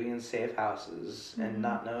living in safe houses and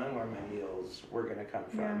not knowing where my meals were going to come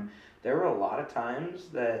from. Yeah. There were a lot of times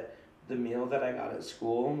that the meal that I got at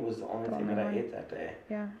school was the only thing that I ate that day.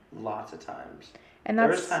 Yeah. Lots of times. And there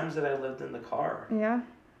was times that I lived in the car. Yeah.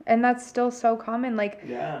 And that's still so common. Like,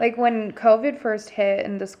 yeah. Like when COVID first hit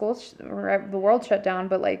and the schools, the world shut down,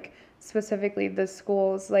 but like specifically the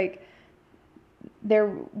schools, like there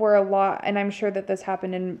were a lot, and I'm sure that this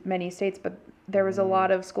happened in many states, but there was a lot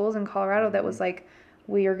of schools in Colorado that was like,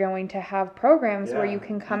 we are going to have programs where you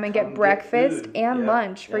can come and get breakfast and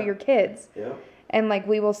lunch for your kids. Yeah. And like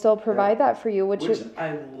we will still provide that for you, which is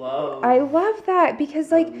I love. I love that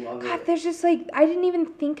because like God, there's just like I didn't even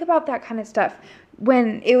think about that kind of stuff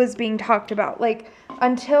when it was being talked about. Like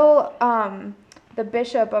until the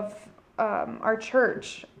bishop of our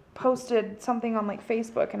church posted something on like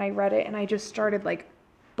Facebook and I read it and I just started like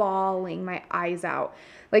bawling my eyes out.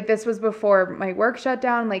 Like this was before my work shut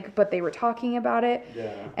down, like but they were talking about it.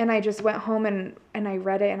 Yeah. And I just went home and I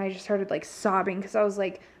read it and I just started like sobbing because I was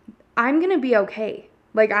like, I'm going to be okay.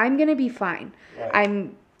 Like, I'm going to be fine. Right.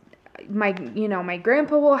 My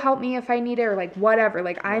grandpa will help me if I need it or like whatever.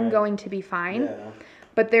 Like, I'm going to be fine. Yeah.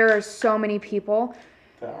 But there are so many people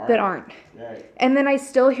that aren't. Right. And then I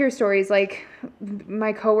still hear stories like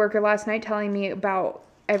my coworker last night telling me about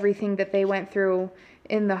everything that they went through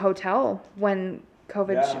in the hotel when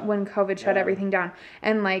COVID shut everything down.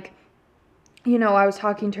 And like, I was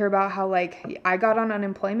talking to her about how like I got on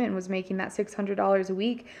unemployment and was making that $600 a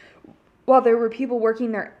week while there were people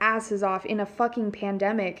working their asses off in a fucking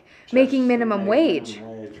pandemic making minimum wage.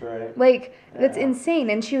 Right. Like, that's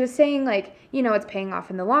insane. And she was saying, like, it's paying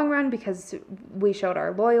off in the long run because we showed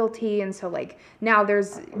our loyalty. And so, like, now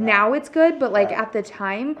it's good. But, like, at the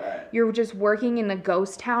time, you're just working in a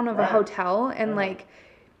ghost town of a hotel. And, like,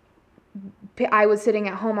 I was sitting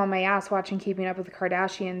at home on my ass watching Keeping Up with the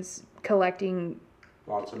Kardashians collecting...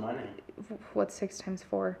 Lots of money. What's 6 times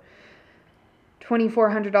 4?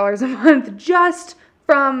 $2,400 a month just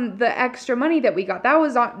from the extra money that we got. That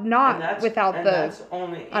was not without the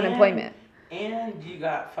unemployment. And you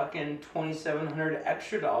got fucking $2,700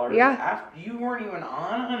 extra dollars. Yeah. After you weren't even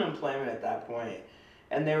on unemployment at that point.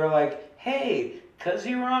 And they were like, hey, because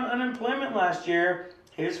you were on unemployment last year,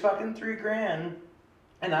 here's fucking $3,000.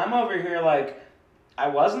 And I'm over here like, I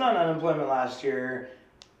wasn't on unemployment last year.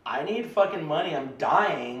 I need fucking money. I'm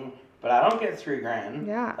dying. But I don't get $3,000.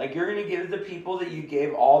 Yeah. Like, you're going to give the people that you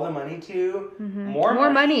gave all the money to more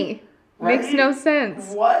money. Right? Makes no sense.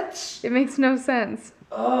 What? It makes no sense.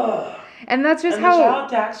 Ugh. And that's just and how... the child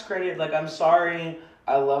tax credit, like, I'm sorry.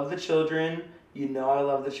 I love the children. I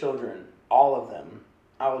love the children. All of them.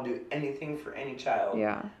 I will do anything for any child.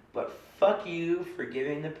 Yeah. But fuck you for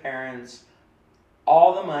giving the parents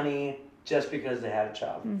all the money just because they had a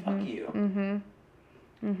child. Fuck you.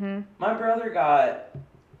 My brother got...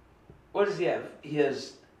 What does he have? He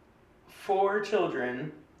has 4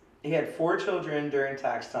 children. He had 4 children during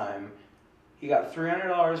tax time. He got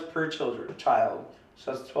 $300 per child.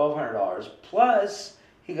 So that's $1,200. Plus,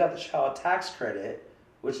 he got the child tax credit,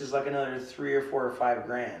 which is like another $3 or $4 or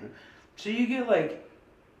 $5,000. So you get like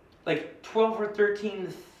 $12,000 or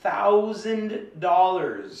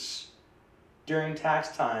 $13,000 during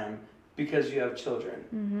tax time because you have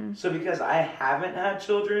children. So because I haven't had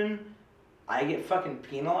children, I get fucking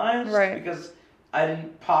penalized because I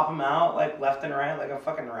didn't pop them out like left and right like a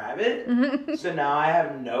fucking rabbit. So now I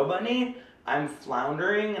have no money. I'm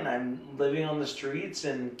floundering and I'm living on the streets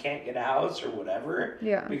and can't get a house or whatever.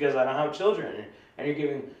 Yeah. Because I don't have children. And you're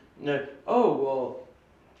giving,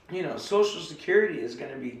 Social Security is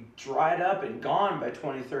going to be dried up and gone by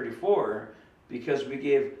 2034 because we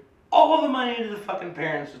gave all the money to the fucking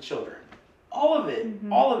parents with children. All of it.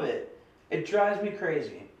 All of it. It drives me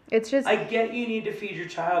crazy. It's just... I get you need to feed your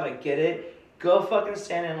child. I get it. Go fucking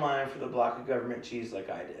stand in line for the block of government cheese like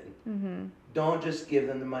I did. Don't just give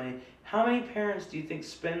them the money. How many parents do you think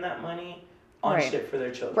spend that money on shit for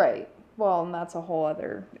their children? Right. Well, and that's a whole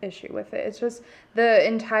other issue with it. It's just the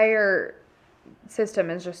entire system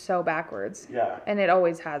is just so backwards. Yeah. And it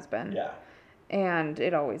always has been. Yeah. And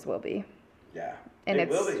it always will be. Yeah. And It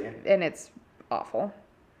will be. And it's awful.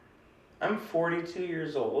 I'm 42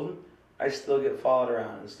 years old. I still get followed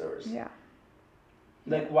around in stores. Yeah.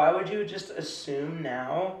 Like, why would you just assume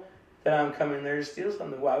now that I'm coming there to steal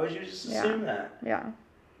something? Why would you just assume that? Yeah.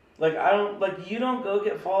 Like, you don't go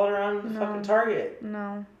get followed around the fucking Target.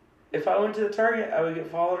 No. If I went to the Target, I would get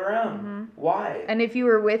followed around. Mm-hmm. Why? And if you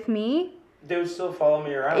were with me, they would still follow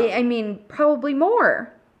me around. I mean, probably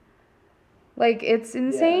more. Like, it's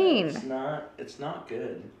insane. Yeah, it's not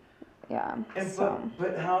good. Yeah.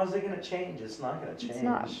 But how is it going to change? It's not going to change. It's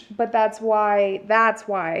not. But that's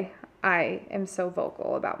why I am so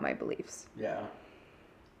vocal about my beliefs. Yeah.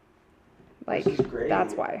 Like, this is great.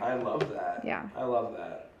 That's why. I love that. Yeah. I love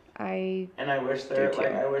that. I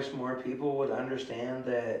wish more people would understand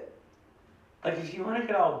that. Like, if you want to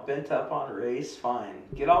get all bent up on race, fine.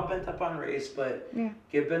 Get all bent up on race, but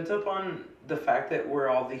get bent up on the fact that we're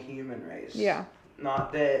all the human race. Yeah.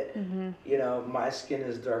 Not that, my skin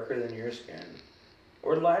is darker than your skin.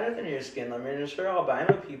 Or lighter than your skin. I mean, I'm sure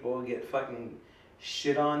albino people get fucking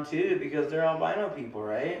shit on too because they're albino people,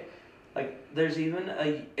 right? Like, there's even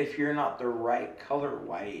if you're not the right color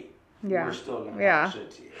white, we're still going to talk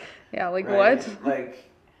shit to you. Yeah, like right? what?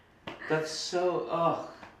 Like, that's so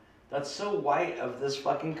white of this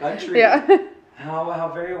fucking country. Yeah.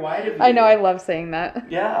 How very white of you. I know, I love saying that.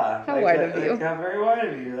 Yeah. How white of you. How very white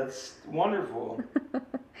of you. That's wonderful.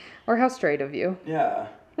 Or how straight of you. Yeah.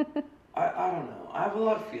 I don't know. I have a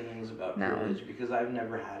lot of feelings about privilege because I've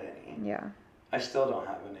never had any. Yeah. I still don't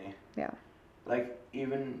have any. Yeah. Like,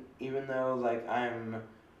 even though, like, I don't know,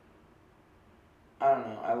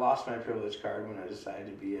 I lost my privilege card when I decided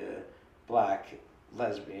to be a black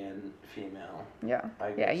lesbian female. Yeah.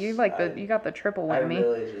 You got the triple whammy. I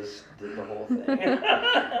really just did the whole thing.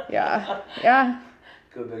 Yeah. Yeah.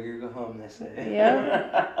 Go big or go home, they say.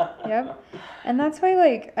 Yeah. Yep. And that's why,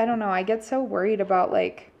 like, I don't know, I get so worried about,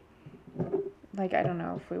 like, I don't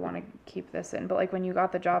know if we want to keep this in, but, like, when you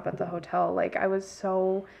got the job at the hotel, like, I was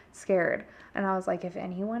so scared. And I was like, if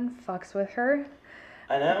anyone fucks with her,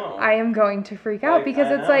 I know. I am going to freak out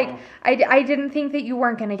because it's like, I didn't think that you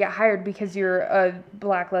weren't going to get hired because you're a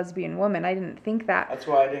black lesbian woman. I didn't think that. That's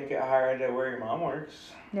why I didn't get hired at where your mom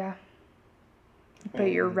works. Yeah.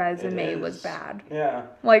 But your resume was bad. Yeah.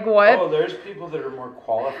 Like what? Oh, there's people that are more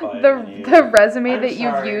qualified than you. The resume that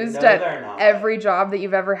you've used at every job that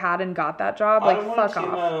you've ever had and got that job, like, fuck off. I don't want to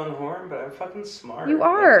toot my own horn, but I'm fucking smart. You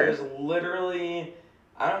are. Like, there's literally...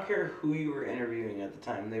 I don't care who you were interviewing at the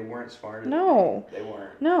time. They weren't smarter than me. They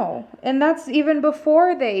weren't. No. And that's even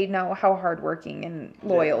before they know how hardworking and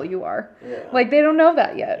loyal you are. Yeah. Like, they don't know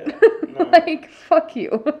that yet. Yeah. No. Like, fuck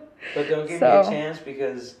you. But don't give me a chance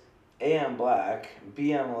because A, I'm black,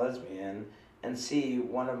 B, I'm a lesbian, and C,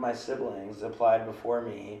 one of my siblings applied before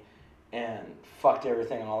me and fucked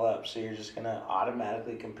everything all up. So you're just going to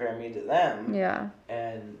automatically compare me to them. Yeah.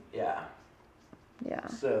 And, yeah. Yeah.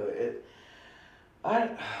 So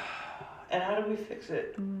and how do we fix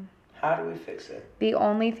it? How do we fix it? The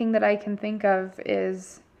only thing that I can think of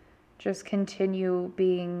is just continue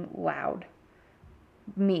being loud.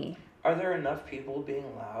 Me. Are there enough people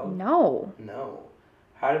being loud? No. No.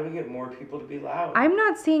 How do we get more people to be loud? I'm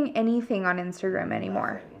not seeing anything on Instagram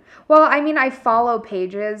anymore. Nothing. Well, I mean, I follow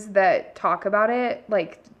pages that talk about it,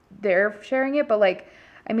 like, they're sharing it, but, like,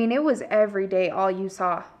 I mean, it was every day all you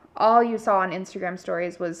saw on Instagram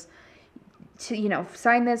stories was to,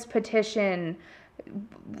 sign this petition,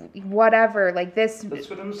 whatever, like this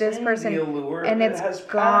person, the allure and it's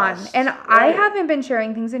gone. Passed. And right. I haven't been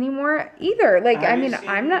sharing things anymore either. Like,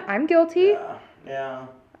 I'm guilty. Yeah.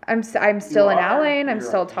 I'm still an ally and I'm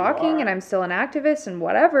still talking and I'm still an activist and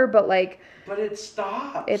whatever, but like. But it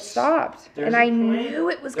stops. It stopped. And I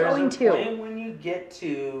knew it was going to. There's a point when you get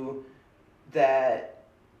to that,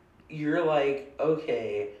 you're like,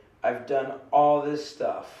 okay, I've done all this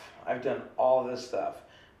stuff. I've done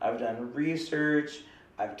research.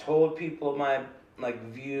 I've told people my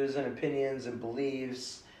views and opinions and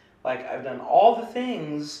beliefs. Like, I've done all the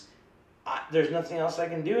things. There's nothing else I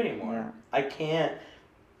can do anymore. Yeah. I can't.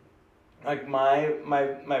 Like,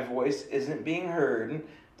 my voice isn't being heard.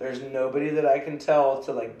 There's nobody that I can tell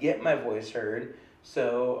to get my voice heard.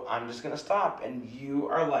 So I'm just gonna stop. And you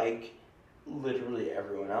are like literally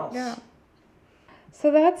everyone else. Yeah. So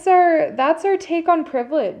that's our take on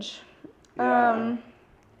privilege. Yeah.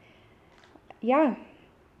 Yeah.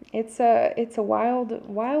 It's a wild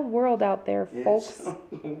world out there, folks. It's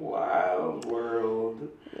a wild world.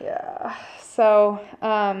 Yeah. So,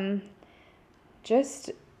 the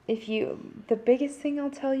biggest thing I'll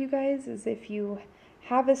tell you guys is if you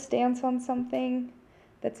have a stance on something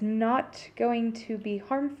that's not going to be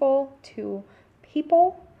harmful to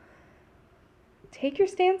people, take your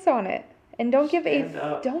stance on it. And don't give Stand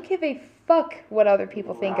up. don't give a fuck what other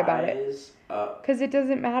people think about it. Rise up. Because it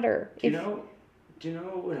doesn't matter. Do you know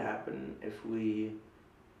what would happen if we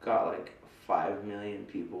got like 5 million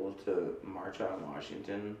people to march on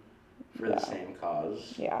Washington for the same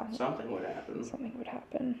cause? Yeah. Something would happen. Something would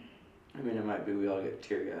happen. I mean, it might be we all get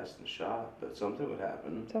tear gassed and shot, but something would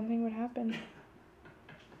happen. Something would happen.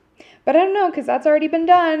 But I don't know, because that's already been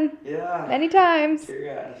done. Yeah. Many times. Tear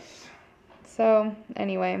gas. So,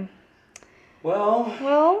 anyway.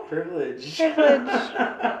 Well. Privilege.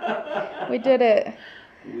 We did it.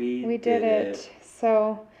 We did it.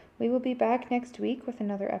 So, we will be back next week with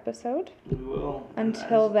another episode. We will.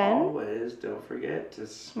 Until then. Always, don't forget to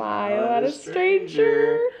smile at a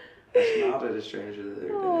stranger. I smiled at a stranger the other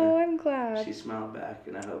day. Oh, I'm glad. She smiled back,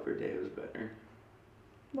 and I hope her day was better.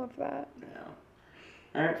 Love that. Yeah.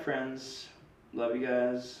 All right, friends. Love you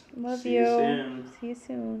guys. Love See you. you soon. See you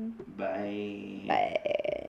soon. Bye. Bye.